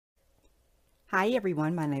Hi,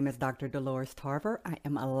 everyone. My name is Dr. Dolores Tarver. I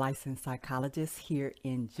am a licensed psychologist here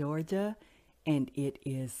in Georgia, and it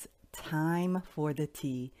is time for the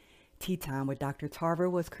tea. Tea Time with Dr. Tarver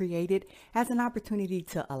was created as an opportunity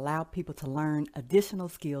to allow people to learn additional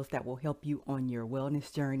skills that will help you on your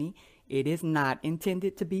wellness journey. It is not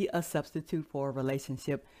intended to be a substitute for a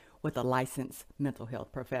relationship with a licensed mental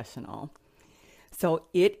health professional. So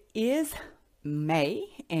it is May,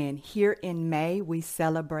 and here in May, we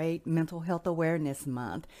celebrate Mental Health Awareness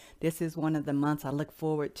Month. This is one of the months I look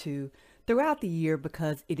forward to throughout the year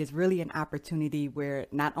because it is really an opportunity where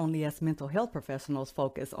not only us mental health professionals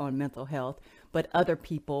focus on mental health, but other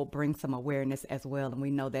people bring some awareness as well. And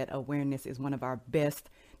we know that awareness is one of our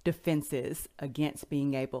best defenses against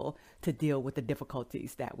being able to deal with the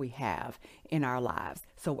difficulties that we have in our lives.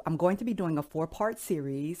 So I'm going to be doing a 4-part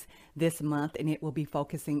series this month, and it will be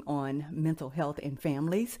focusing on mental health in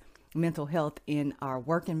families, mental health in our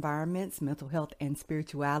work environments, mental health and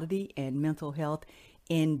spirituality, and mental health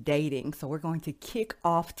in dating. So we're going to kick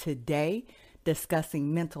off today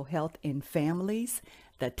discussing mental health in families,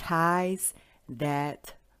 the ties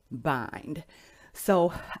that bind.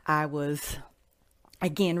 So I was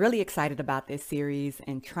again really excited about this series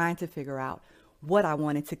and trying to figure out what I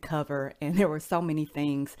wanted to cover, and there were so many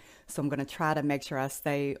things, so I'm going to try to make sure I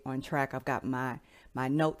stay on track. I've got my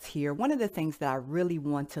notes here. One of the things that I really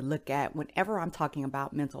want to look at whenever I'm talking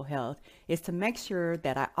about mental health is to make sure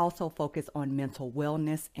that I also focus on mental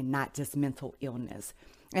wellness and not just mental illness.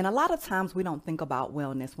 And a lot of times we don't think about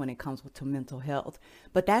wellness when it comes to mental health,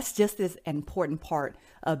 but that's just as an important part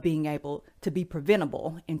of being able to be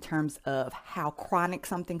preventable in terms of how chronic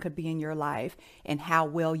something could be in your life and how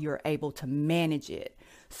well you're able to manage it.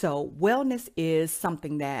 So wellness is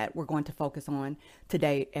something that we're going to focus on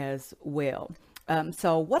today as well.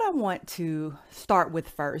 So what I want to start with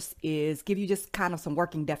first is give you just kind of some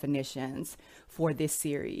working definitions for this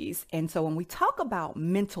series. And so when we talk about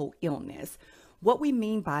mental illness, what we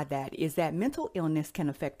mean by that is that mental illness can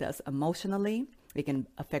affect us emotionally, it can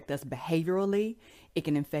affect us behaviorally, it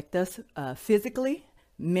can affect us physically,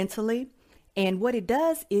 mentally. And what it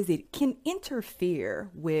does is it can interfere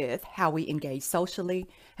with how we engage socially,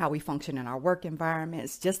 how we function in our work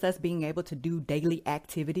environments, just us being able to do daily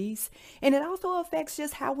activities. And it also affects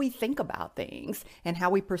just how we think about things and how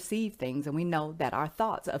we perceive things. And we know that our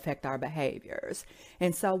thoughts affect our behaviors.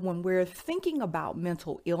 And so when we're thinking about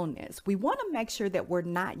mental illness, we want to make sure that we're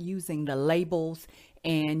not using the labels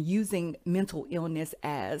and using mental illness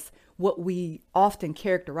as what we often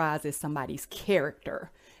characterize as somebody's character,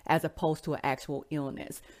 as opposed to an actual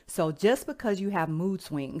illness. So just because you have mood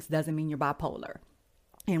swings doesn't mean you're bipolar.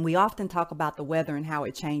 And we often talk about the weather and how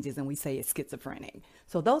it changes, and we say it's schizophrenic.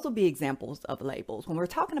 So those will be examples of labels. When we're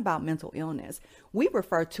talking about mental illness, we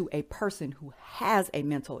refer to a person who has a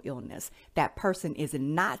mental illness. That person is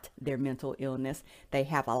not their mental illness. They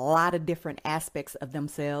have a lot of different aspects of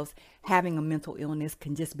themselves. Having a mental illness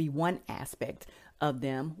can just be one aspect of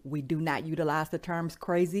them. We do not utilize the terms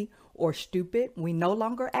crazy or stupid. We no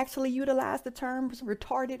longer actually utilize the terms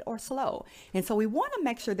retarded or slow. And so we want to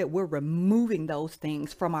make sure that we're removing those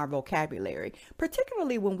things from our vocabulary,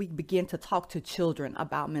 particularly when we begin to talk to children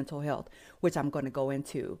about mental health, which I'm going to go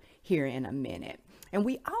into here in a minute. And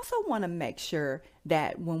we also want to make sure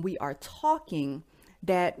that when we are talking,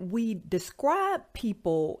 that we describe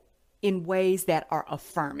people in ways that are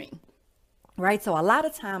affirming. Right. So a lot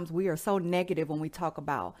of times we are so negative when we talk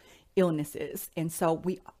about illnesses. And so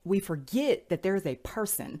we forget that there's a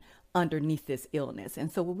person underneath this illness.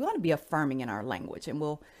 And so we want to be affirming in our language, and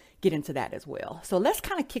we'll get into that as well. So let's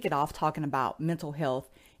kind of kick it off talking about mental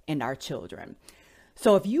health and our children.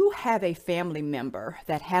 So if you have a family member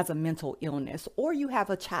that has a mental illness, or you have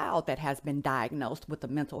a child that has been diagnosed with a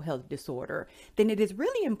mental health disorder, then it is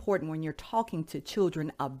really important when you're talking to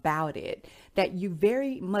children about it that you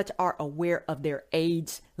very much are aware of their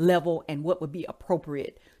age level and what would be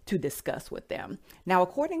appropriate to discuss with them. Now,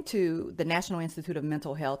 according to the National Institute of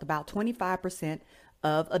Mental Health, about 25%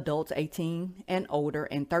 of adults 18 and older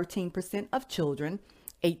and 13% of children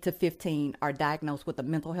 8 to 15 are diagnosed with a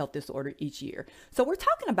mental health disorder each year. So we're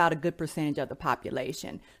talking about a good percentage of the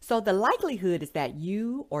population. So the likelihood is that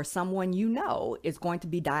you or someone you know is going to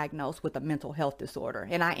be diagnosed with a mental health disorder.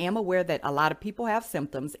 And I am aware that a lot of people have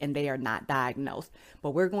symptoms and they are not diagnosed,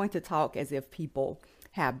 but we're going to talk as if people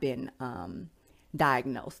have been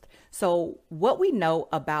diagnosed. So what we know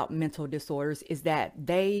about mental disorders is that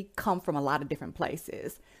they come from a lot of different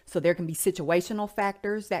places. So there can be situational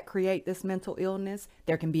factors that create this mental illness.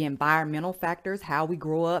 There can be environmental factors, how we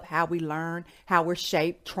grow up, how we learn, how we're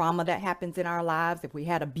shaped, trauma that happens in our lives, if we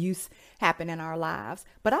had abuse happen in our lives,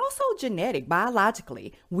 but also genetic,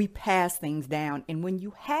 biologically, we pass things down. And when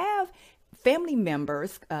you have family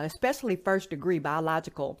members, especially first degree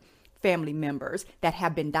biological family members that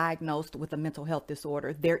have been diagnosed with a mental health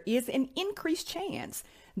disorder, there is an increased chance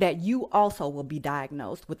that you also will be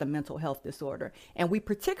diagnosed with a mental health disorder. And we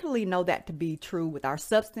particularly know that to be true with our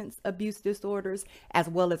substance abuse disorders, as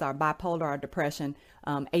well as our bipolar, our depression,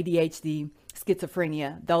 ADHD,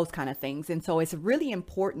 schizophrenia, those kind of things. And so it's really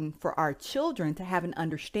important for our children to have an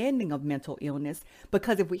understanding of mental illness,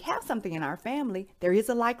 because if we have something in our family, there is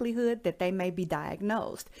a likelihood that they may be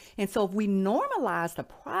diagnosed. And so if we normalize the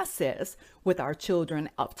process with our children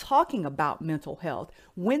of talking about mental health,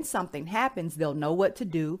 when something happens, they'll know what to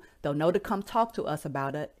do. They'll know to come talk to us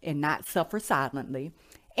about it and not suffer silently.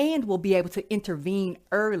 And we'll be able to intervene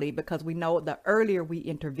early, because we know the earlier we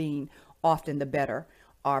intervene, often the better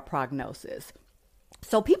our prognosis.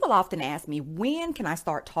 So people often ask me, when can I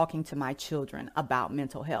start talking to my children about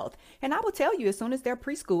mental health? And I will tell you, as soon as they're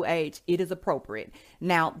preschool age, it is appropriate.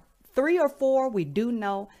 Now, 3 or 4, we do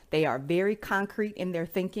know they are very concrete in their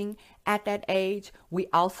thinking at that age. We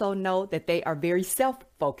also know that they are very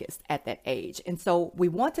self-focused at that age. And so we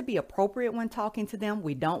want to be appropriate when talking to them.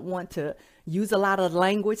 We don't want to use a lot of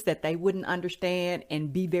language that they wouldn't understand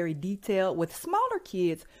and be very detailed. With smaller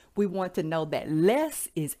kids, we want to know that less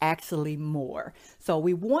is actually more. So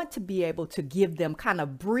we want to be able to give them kind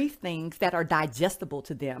of brief things that are digestible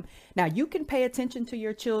to them. Now, you can pay attention to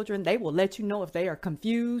your children. They will let you know if they are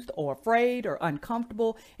confused or afraid or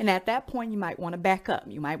uncomfortable. And at that point, you might want to back up.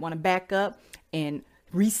 You might want to back up and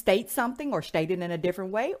restate something or state it in a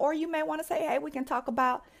different way. Or you may want to say, hey, we can talk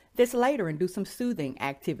about this later and do some soothing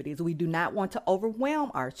activities. We do not want to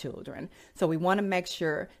overwhelm our children. So we want to make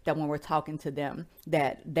sure that when we're talking to them,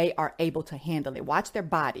 that they are able to handle it. Watch their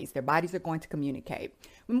bodies. Their bodies are going to communicate.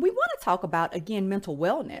 When we want to talk about, again, mental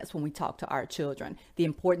wellness, when we talk to our children, the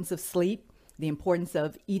importance of sleep, the importance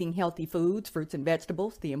of eating healthy foods, fruits and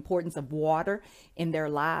vegetables, the importance of water in their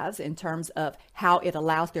lives in terms of how it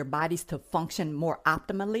allows their bodies to function more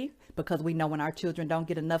optimally, because we know when our children don't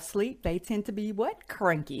get enough sleep, they tend to be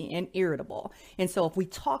cranky and irritable. And so if we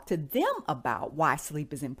talk to them about why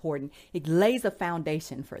sleep is important, it lays a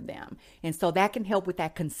foundation for them. And so that can help with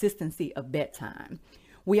that consistency of bedtime.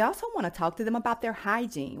 We also want to talk to them about their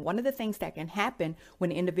hygiene. One of the things that can happen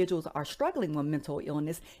when individuals are struggling with mental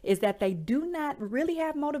illness is that they do not really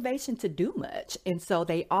have motivation to do much. And so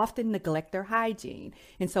they often neglect their hygiene.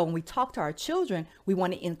 And so when we talk to our children, we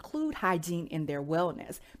want to include hygiene in their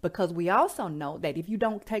wellness, because we also know that if you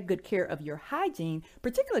don't take good care of your hygiene,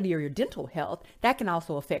 particularly your dental health, that can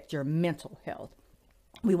also affect your mental health.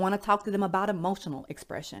 We want to talk to them about emotional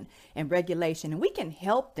expression and regulation, and we can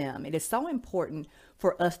help them. It is so important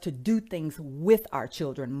for us to do things with our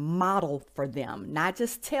children, model for them, not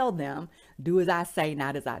just tell them, do as I say,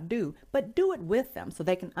 not as I do, but do it with them so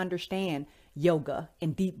they can understand yoga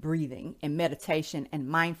and deep breathing and meditation and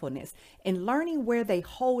mindfulness and learning where they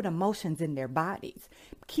hold emotions in their bodies.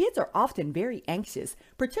 Kids are often very anxious,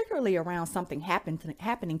 particularly around something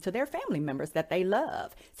happening to their family members that they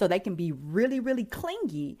love. So they can be really, really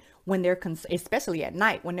clingy when they're, especially at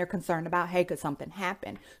night, when they're concerned about, hey, could something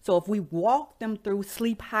happen? So if we walk them through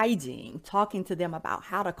sleep hygiene, talking to them about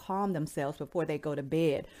how to calm themselves before they go to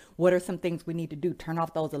bed, what are some things we need to do? Turn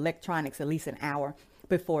off those electronics at least an hour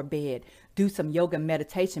before bed. Do some yoga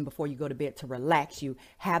meditation before you go to bed to relax you.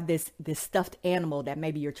 Have this stuffed animal that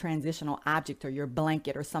may be your transitional object or your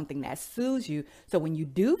blanket or something that soothes you. So when you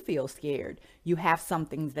do feel scared, you have some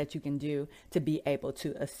things that you can do to be able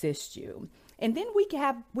to assist you. And then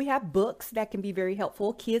we have books that can be very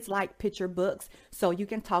helpful. Kids like picture books. So you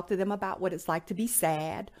can talk to them about what it's like to be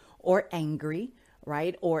sad or angry,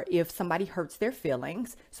 right? Or if somebody hurts their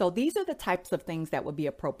feelings. So these are the types of things that would be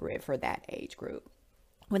appropriate for that age group.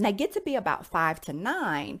 When they get to be about 5 to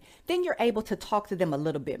 9, then you're able to talk to them a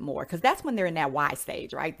little bit more, because that's when they're in that why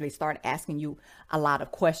stage, right? They start asking you a lot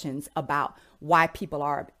of questions about why people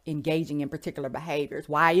are engaging in particular behaviors.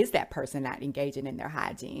 Why is that person not engaging in their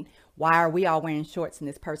hygiene? Why are we all wearing shorts and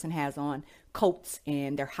this person has on coats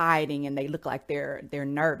and they're hiding and they look like they're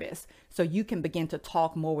nervous? So you can begin to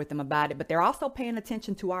talk more with them about it, but they're also paying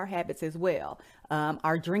attention to our habits as well.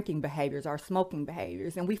 Our drinking behaviors, our smoking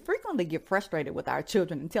behaviors. And we frequently get frustrated with our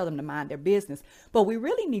children and tell them to mind their business, but we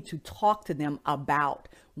really need to talk to them about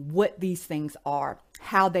what these things are,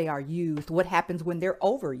 how they are used, what happens when they're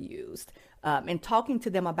overused. and talking to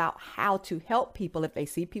them about how to help people if they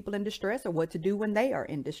see people in distress or what to do when they are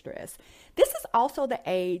in distress. This is also the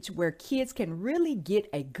age where kids can really get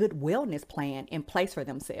a good wellness plan in place for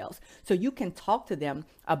themselves. So you can talk to them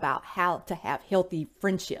about how to have healthy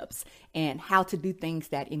friendships and how to do things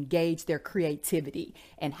that engage their creativity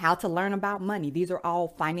and how to learn about money. These are all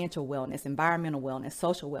financial wellness, environmental wellness,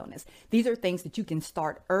 social wellness. These are things that you can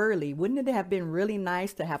start early. Wouldn't it have been really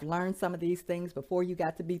nice to have learned some of these things before you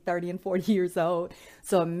got to be 30 and 40 years old?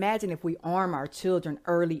 So imagine if we arm our children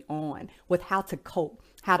early on with how to cope,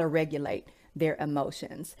 how to regulate their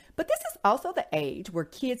emotions. But this is also the age where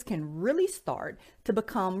kids can really start to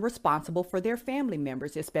become responsible for their family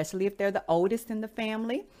members, especially if they're the oldest in the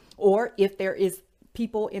family, or if there is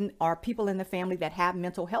people in the family that have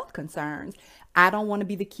mental health concerns. I don't want to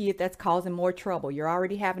be the kid that's causing more trouble. You're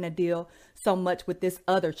already having to deal so much with this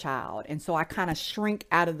other child. And so I kind of shrink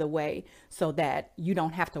out of the way so that you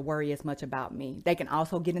don't have to worry as much about me. They can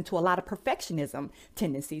also get into a lot of perfectionism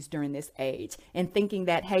tendencies during this age and thinking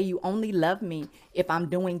that, hey, you only love me if I'm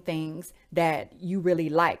doing things that you really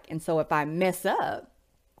like. And so if I mess up,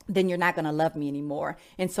 then you're not going to love me anymore.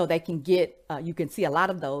 And so they can get, you can see a lot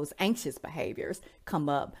of those anxious behaviors come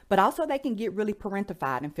up, but also they can get really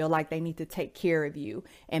parentified and feel like they need to take care of you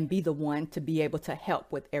and be the one to be able to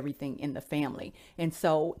help with everything in the family. And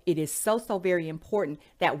so it is so very important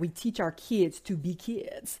that we teach our kids to be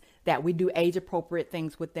kids, that we do age appropriate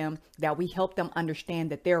things with them, that we help them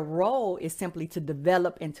understand that their role is simply to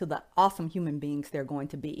develop into the awesome human beings they're going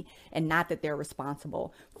to be, and not that they're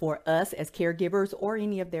responsible for us as caregivers or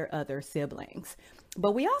any of their other siblings.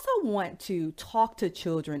 But we also want to talk to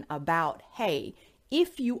children about, hey,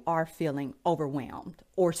 if you are feeling overwhelmed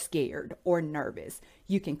or scared or nervous,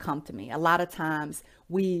 you can come to me. A lot of times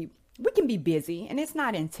we can be busy and it's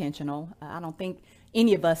not intentional. I don't think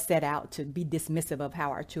any of us set out to be dismissive of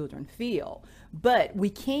how our children feel, but we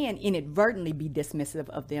can inadvertently be dismissive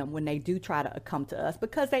of them when they do try to come to us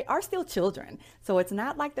because they are still children. So it's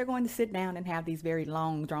not like they're going to sit down and have these very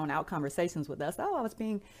long, drawn out conversations with us. Oh, I was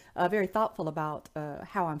being very thoughtful about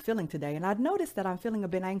how I'm feeling today, and I've noticed that I'm feeling a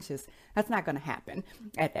bit anxious. That's not going to happen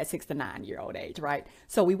at that 6 to 9 year old age, right?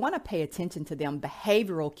 So we want to pay attention to them.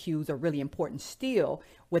 Behavioral cues are really important still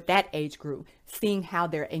with that age group, seeing how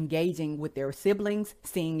they're engaging with their siblings,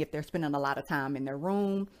 seeing if they're spending a lot of time in their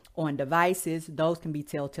room, on devices. Those can be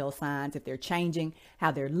telltale signs if they're changing,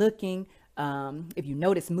 how they're looking, if you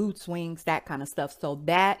notice mood swings, that kind of stuff. So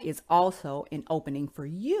that is also an opening for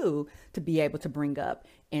you to be able to bring up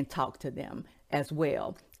and talk to them as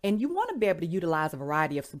well. And you want to be able to utilize a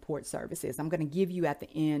variety of support services. I'm going to give you at the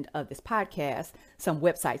end of this podcast some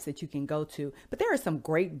websites that you can go to. But there are some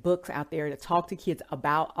great books out there to talk to kids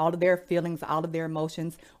about all of their feelings, all of their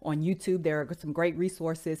emotions. On YouTube, there are some great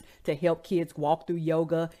resources to help kids walk through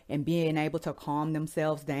yoga and being able to calm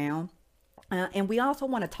themselves down. And we also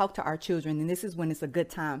want to talk to our children, and this is when it's a good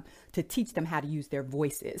time to teach them how to use their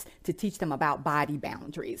voices, to teach them about body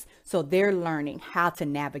boundaries. So they're learning how to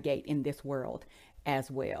navigate in this world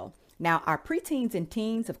as well. Now, our preteens and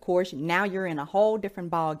teens, of course, now you're in a whole different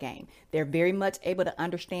ball game. They're very much able to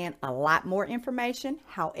understand a lot more information.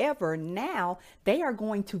 However, now they are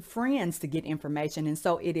going to friends to get information. And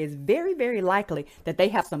so it is very, very likely that they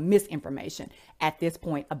have some misinformation at this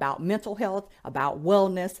point about mental health, about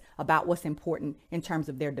wellness, about what's important in terms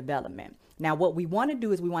of their development. Now, what we want to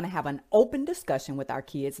do is we want to have an open discussion with our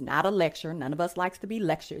kids, not a lecture. None of us likes to be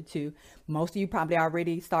lectured to. Most of you probably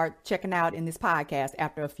already start checking out in this podcast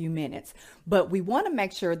after a few minutes. But we want to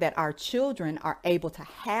make sure that our children are able to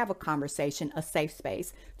have a conversation, a safe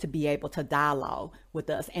space to be able to dialogue with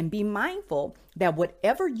us, and be mindful that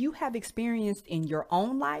whatever you have experienced in your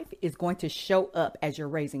own life is going to show up as you're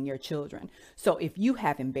raising your children. So if you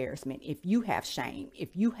have embarrassment, if you have shame,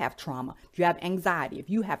 if you have trauma, if you have anxiety, if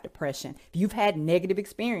you have depression, if you've had negative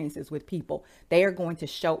experiences with people, they are going to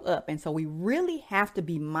show up. And so we really have to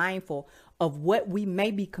be mindful of what we may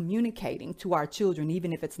be communicating to our children,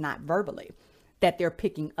 even if it's not verbally, that they're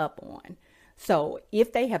picking up on. So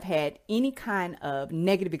if they have had any kind of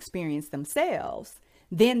negative experience themselves,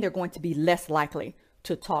 then they're going to be less likely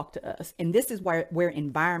to talk to us. And this is where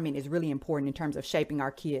environment is really important in terms of shaping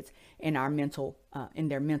our kids in our mental, in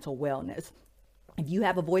their mental wellness. If you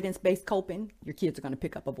have avoidance-based coping, your kids are going to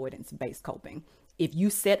pick up avoidance-based coping. If you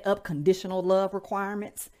set up conditional love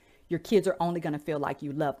requirements, your kids are only going to feel like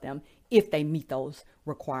you love them if they meet those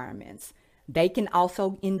requirements. They can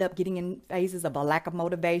also end up getting in phases of a lack of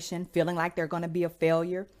motivation, feeling like they're going to be a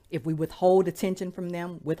failure. If we withhold attention from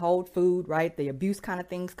them, withhold food, right? The abuse kind of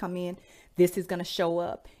things come in. This is going to show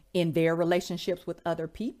up in their relationships with other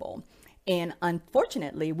people. And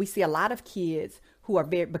unfortunately, we see a lot of kids who are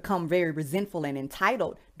become very resentful and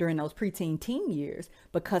entitled during those preteen teen years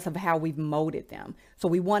because of how we've molded them. So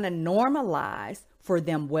we want to normalize for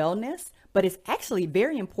them wellness, but it's actually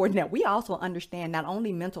very important that we also understand not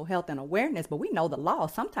only mental health and awareness, but we know the law.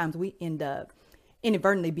 Sometimes we end up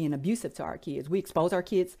inadvertently being abusive to our kids. We expose our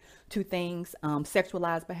kids to things,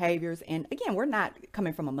 sexualized behaviors. And again, we're not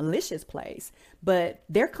coming from a malicious place, but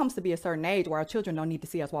there comes to be a certain age where our children don't need to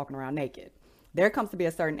see us walking around naked. There comes to be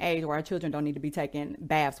a certain age where our children don't need to be taking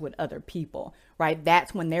baths with other people, right?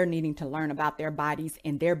 That's when they're needing to learn about their bodies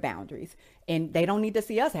and their boundaries. And they don't need to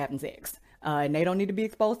see us having sex. And they don't need to be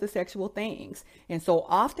exposed to sexual things. And so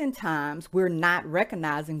oftentimes we're not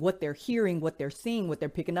recognizing what they're hearing, what they're seeing, what they're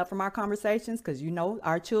picking up from our conversations, because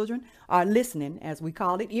our children are listening, as we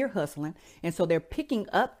call it, ear hustling. And so they're picking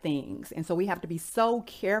up things. And so we have to be so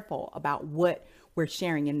careful about what we're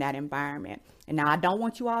sharing in that environment. And now I don't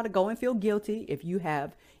want you all to go and feel guilty if you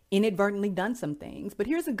have inadvertently done some things, but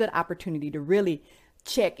here's a good opportunity to really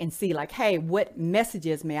check and see like, hey, what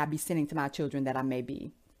messages may I be sending to my children that I may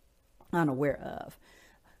be unaware of?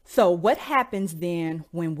 So what happens then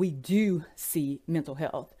when we do see mental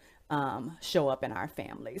health show up in our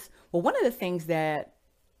families? Well, one of the things that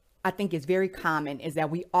I think is very common is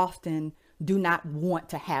that we often do not want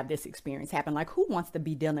to have this experience happen. Like, who wants to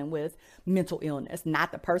be dealing with mental illness?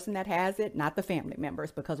 Not the person that has it, not the family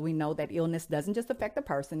members, because we know that illness doesn't just affect the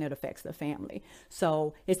person, it affects the family.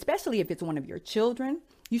 So especially if it's one of your children,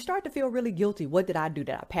 you start to feel really guilty. What did I do?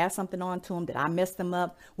 Did I pass something on to them? Did I mess them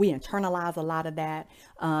up? We internalize a lot of that.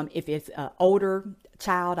 If it's an older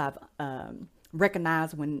child, I've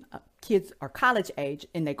recognized when kids are college age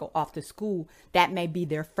and they go off to school, that may be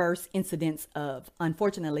their first incidence of,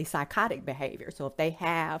 unfortunately, psychotic behavior. So if they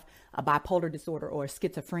have a bipolar disorder or a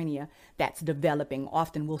schizophrenia that's developing,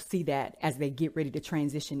 often we'll see that as they get ready to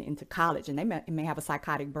transition into college, and they may have a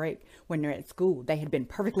psychotic break when they're at school. They had been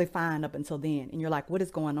perfectly fine up until then, and you're like, what is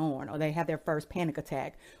going on? Or they have their first panic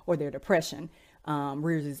attack, or their depression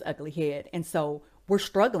rears its ugly head. And so we're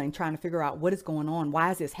struggling trying to figure out what is going on.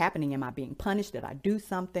 Why is this happening? Am I being punished? Did I do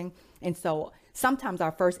something? And so sometimes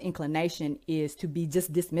our first inclination is to be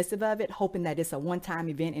just dismissive of it, hoping that it's a one-time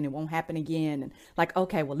event and it won't happen again. And like,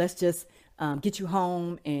 okay, well, let's just get you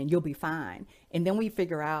home and you'll be fine. And then we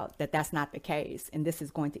figure out that that's not the case. And this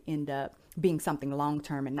is going to end up being something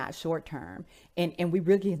long-term and not short-term. And we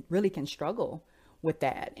really can struggle with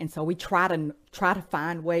that. And so we try to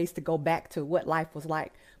find ways to go back to what life was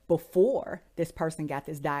like before this person got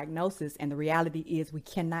this diagnosis. And the reality is we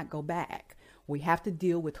cannot go back. We have to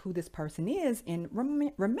deal with who this person is. And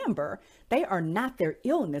remember, they are not their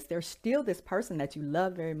illness. They're still this person that you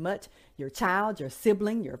love very much. Your child, your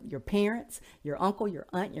sibling, your parents, your uncle, your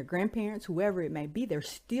aunt, your grandparents, whoever it may be, they're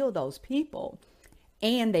still those people.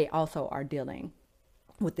 And they also are dealing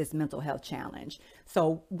with this mental health challenge.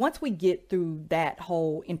 So once we get through that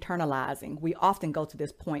whole internalizing, we often go to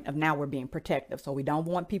this point of now we're being protective. So we don't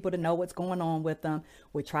want people to know what's going on with them.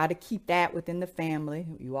 We try to keep that within the family.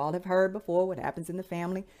 You all have heard before, what happens in the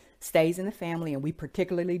family stays in the family. And we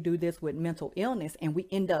particularly do this with mental illness. And we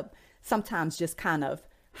end up sometimes just kind of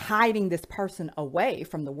hiding this person away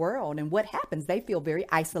from the world. And what happens? They feel very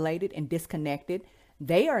isolated and disconnected.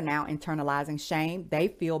 They are now internalizing shame. They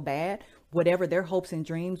feel bad. Whatever their hopes and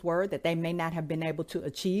dreams were that they may not have been able to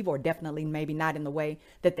achieve, or definitely maybe not in the way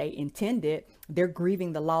that they intended, they're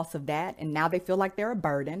grieving the loss of that. And now they feel like they're a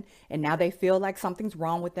burden. And now they feel like something's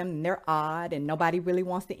wrong with them and they're odd and nobody really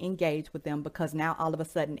wants to engage with them, because now all of a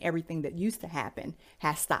sudden everything that used to happen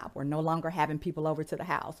has stopped. We're no longer having people over to the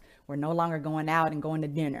house. We're no longer going out and going to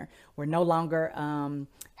dinner. We're no longer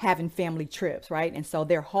having family trips, right? And so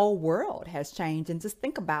their whole world has changed. And just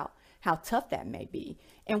think about how tough that may be.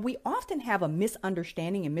 And we often have a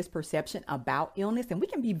misunderstanding and misperception about illness, and we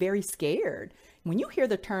can be very scared. When you hear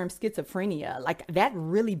the term schizophrenia, like that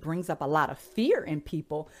really brings up a lot of fear in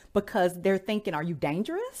people, because they're thinking, are you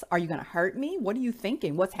dangerous? Are you going to hurt me? What are you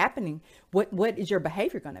thinking? What's happening? What is your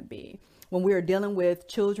behavior going to be? When we are dealing with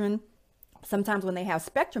children, sometimes when they have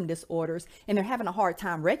spectrum disorders and they're having a hard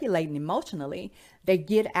time regulating emotionally, they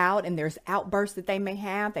get out and there's outbursts that they may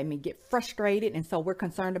have. They may get frustrated. And so we're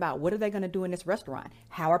concerned about, what are they going to do in this restaurant?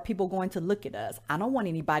 How are people going to look at us? I don't want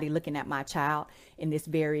anybody looking at my child in this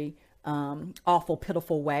very awful,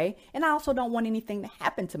 pitiful way. And I also don't want anything to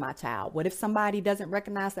happen to my child. What if somebody doesn't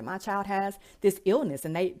recognize that my child has this illness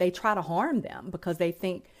and they try to harm them because they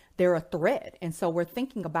think they're a threat? And so we're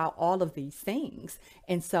thinking about all of these things.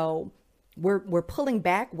 And so we're pulling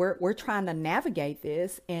back. We're trying to navigate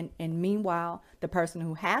this. And meanwhile, the person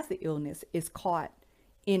who has the illness is caught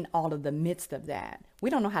in all of the midst of that. We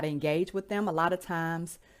don't know how to engage with them. A lot of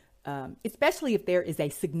times especially if there is a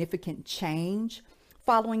significant change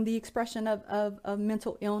following the expression of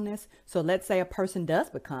mental illness. So let's say a person does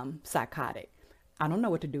become psychotic. I don't know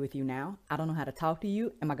what to do with you now. I don't know how to talk to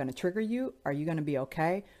you. Am I going to trigger you? Are you going to be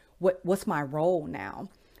okay? What's my role now?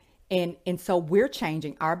 And so we're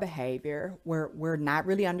changing our behavior. We're not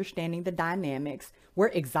really understanding the dynamics. We're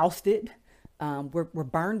exhausted. We're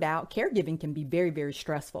burned out. Caregiving can be very, very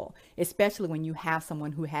stressful, especially when you have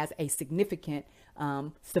someone who has a significant,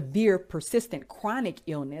 severe, persistent, chronic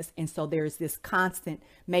illness. And so there's this constant,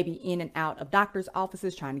 maybe in and out of doctor's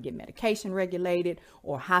offices trying to get medication regulated,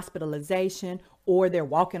 or hospitalization, or they're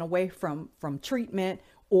walking away from treatment,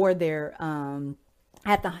 or they're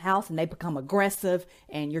at the house and they become aggressive,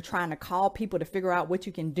 and you're trying to call people to figure out what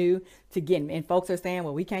you can do to get them. And folks are saying,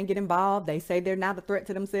 well, we can't get involved. They say they're not a threat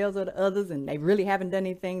to themselves or to others, and they really haven't done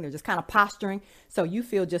anything. They're just kind of posturing. So you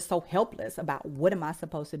feel just so helpless about, what am I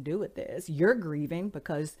supposed to do with this? You're grieving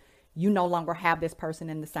because you no longer have this person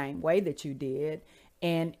in the same way that you did.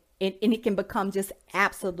 And it can become just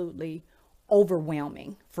absolutely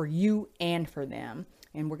overwhelming for you and for them.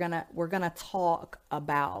 And we're gonna talk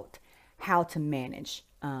about how to manage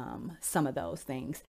some of those things.